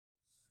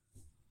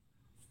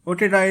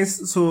Okay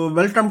guys, so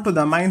welcome to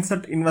the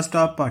Mindset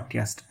Investor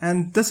Podcast,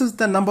 and this is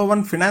the number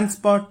one finance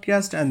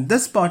podcast, and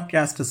this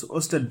podcast is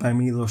hosted by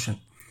me, Roshan.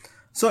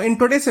 So in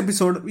today's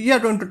episode, we are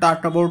going to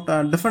talk about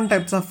different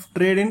types of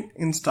trading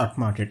in stock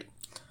market.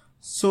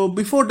 So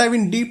before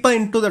diving deeper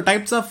into the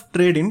types of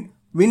trading,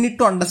 we need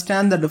to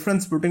understand the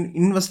difference between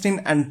investing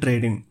and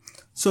trading.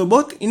 So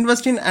both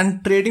investing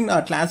and trading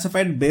are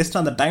classified based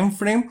on the time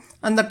frame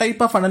and the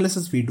type of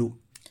analysis we do.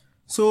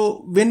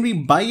 So when we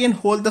buy and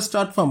hold the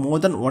stock for more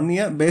than 1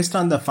 year based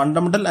on the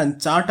fundamental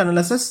and chart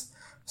analysis,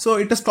 so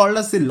it is called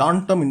as the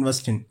long-term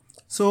investing.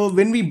 So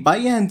when we buy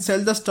and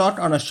sell the stock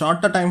on a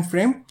shorter time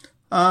frame,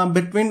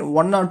 between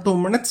 1 or 2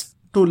 minutes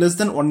to less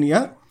than 1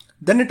 year,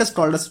 then it is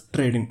called as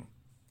trading.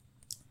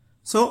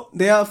 So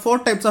there are 4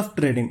 types of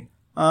trading.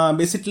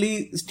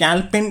 Basically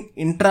scalping,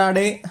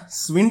 intraday,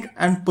 swing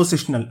and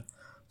positional.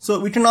 So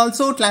we can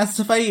also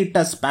classify it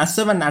as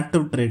passive and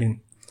active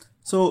trading.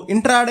 So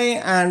intraday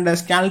and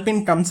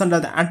scalping comes under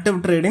the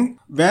active trading,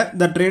 where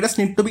the traders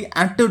need to be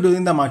active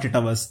during the market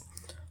hours.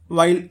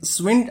 While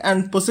swing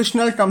and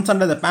positional comes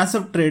under the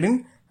passive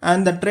trading,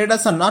 and the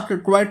traders are not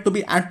required to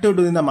be active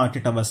during the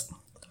market hours.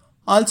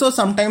 Also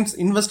sometimes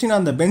investing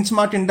on the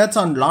benchmark index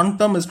on long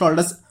term is called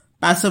as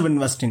passive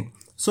investing.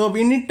 So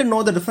we need to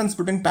know the difference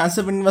between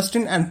passive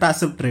investing and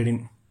passive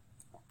trading.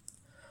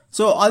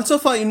 So also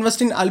for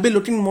investing, I'll be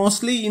looking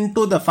mostly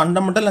into the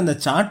fundamental and the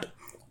chart.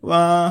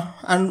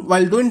 And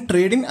while doing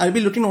trading, I'll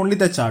be looking only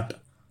the chart.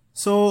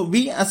 So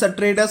we as a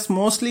traders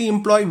mostly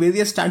employ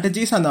various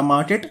strategies on the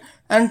market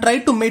and try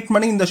to make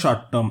money in the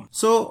short term.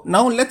 So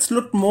now let's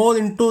look more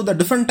into the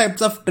different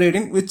types of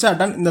trading which are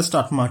done in the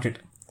stock market.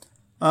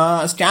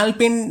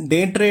 Scalping,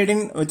 day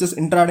trading, which is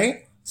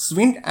intraday,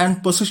 swing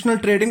and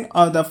positional trading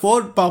are the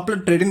 4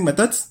 popular trading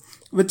methods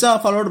which are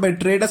followed by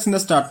traders in the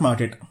stock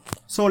market.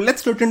 So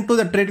let's look into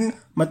the trading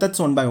methods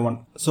one by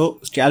one. So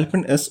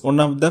scalping is one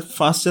of the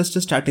fastest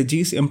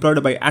strategies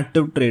employed by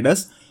active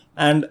traders,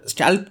 and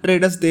scalp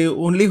traders, they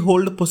only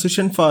hold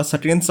position for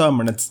seconds or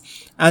minutes,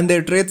 and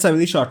their trades are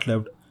very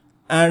short-lived,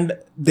 and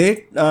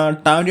they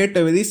target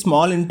a very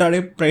small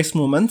intraday price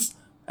movements.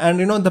 And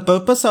the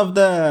purpose of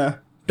the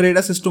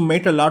traders is to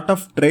make a lot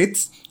of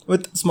trades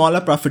with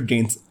smaller profit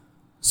gains.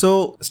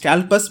 So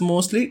scalpers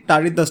mostly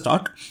target the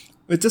stock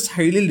which is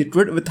highly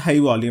liquid with high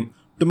volume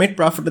to make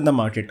profit in the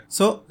market.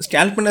 So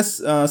scalping is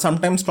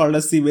sometimes called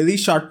as the very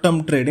short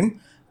term trading,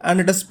 and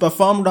it is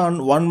performed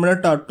on 1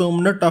 minute or 2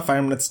 minute or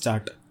 5 minutes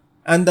chart.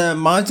 And the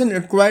margin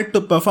required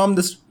to perform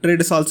this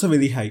trade is also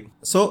very high.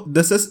 So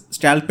this is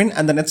scalping,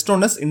 and the next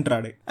one is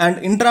intraday. And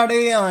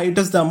intraday, it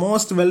is the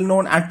most well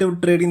known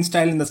active trading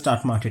style in the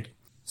stock market.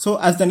 So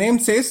as the name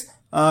says,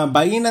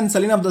 buying and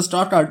selling of the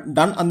stock are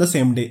done on the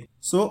same day.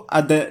 So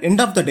at the end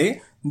of the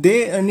day,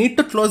 they need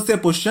to close their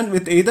position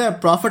with either a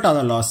profit or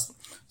a loss.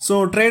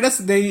 So traders,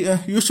 they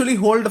usually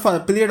hold for a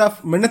period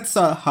of minutes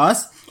or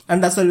hours,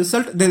 and as a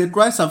result, they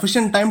require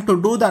sufficient time to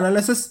do the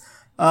analysis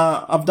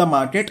of the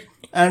market,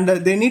 and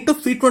they need to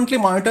frequently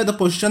monitor the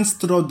positions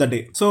throughout the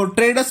day. So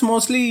traders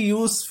mostly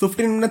use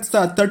 15 minutes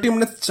or 30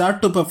 minutes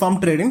chart to perform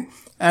trading,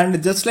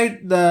 and just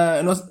like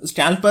the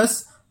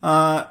scalpers,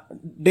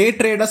 day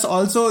traders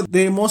also,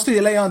 they mostly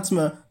rely on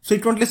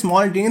frequently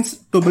small gains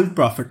to build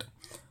profit.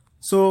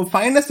 So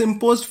fine is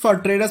imposed for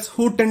traders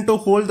who tend to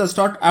hold the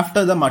stock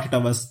after the market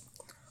hours.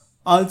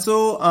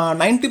 Also,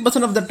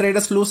 90% of the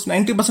traders lose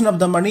 90% of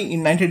the money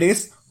in 90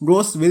 days,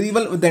 goes very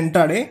well with the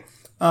intraday,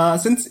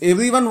 since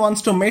everyone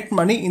wants to make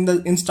money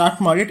in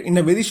stock market in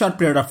a very short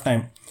period of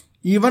time.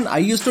 Even I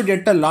used to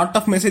get a lot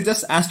of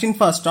messages asking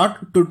for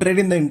stock to trade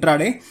in the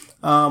intraday,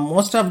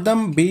 most of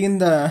them being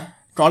the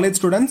college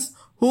students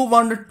who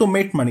wanted to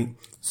make money.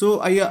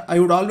 So I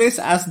would always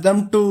ask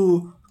them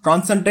to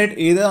concentrate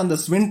either on the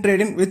swing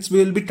trading, which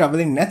we will be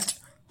covering next,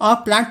 or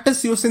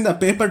practice using the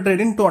paper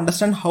trading to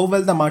understand how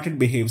well the market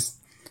behaves.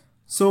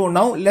 So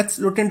now let's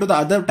look into the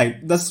other type,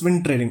 the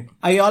swing trading.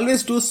 I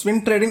always do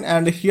swing trading,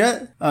 and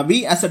here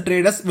we as a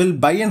traders will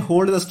buy and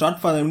hold the stock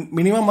for a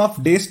minimum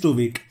of days to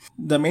week.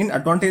 The main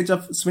advantage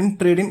of swing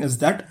trading is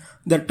that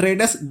the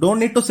traders don't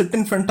need to sit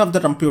in front of the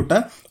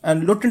computer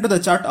and look into the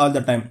chart all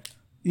the time.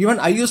 Even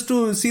I used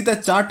to see the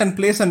chart and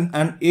place an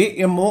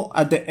AMO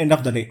at the end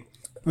of the day,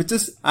 which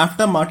is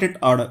after market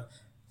order.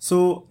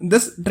 So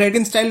this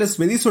trading style is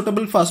very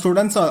suitable for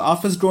students or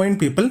office going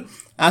people,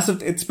 as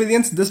with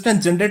experience this can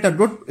generate a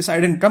good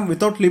side income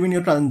without leaving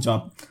your current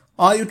job,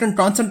 or you can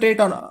concentrate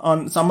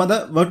on some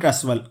other work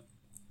as well.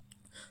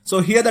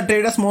 So here the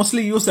traders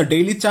mostly use the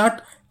daily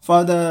chart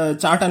for the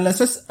chart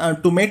analysis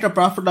to make a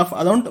profit of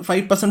around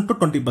 5% to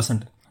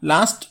 20%.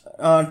 Last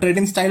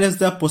trading style is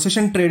the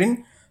position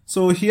trading.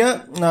 So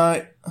here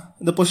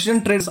the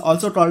position trade is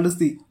also called as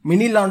the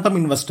mini long-term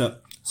investor.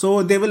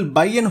 So they will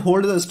buy and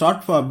hold the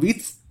stock for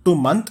weeks to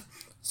month.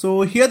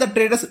 So here the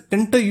traders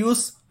tend to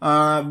use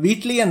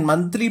weekly and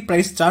monthly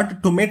price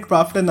chart to make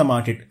profit in the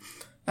market.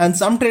 And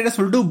some traders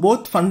will do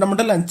both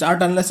fundamental and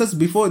chart analysis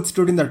before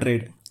executing the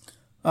trade.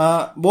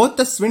 Both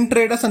the swing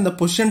traders and the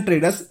position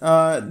traders,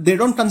 they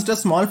don't consider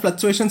small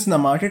fluctuations in the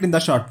market in the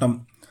short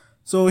term.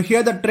 So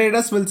here the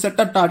traders will set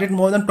a target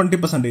more than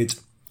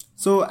 20%.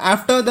 So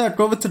after the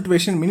COVID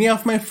situation, many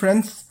of my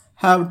friends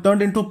have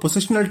turned into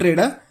positional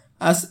trader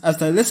as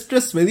the risk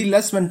is very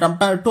less when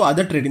compared to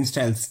other trading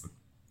styles.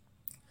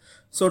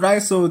 So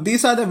right, so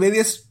these are the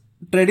various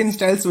trading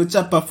styles which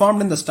are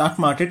performed in the stock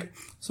market.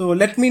 So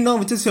let me know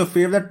which is your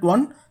favorite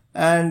one,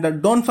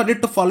 and don't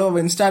forget to follow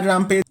our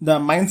Instagram page, The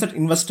Mindset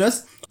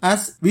Investors,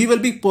 as we will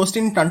be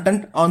posting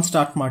content on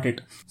stock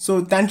market.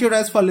 So thank you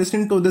guys for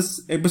listening to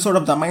this episode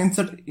of the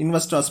Mindset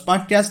Investors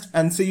podcast,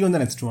 and see you in the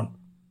next one.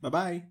 Bye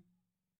bye.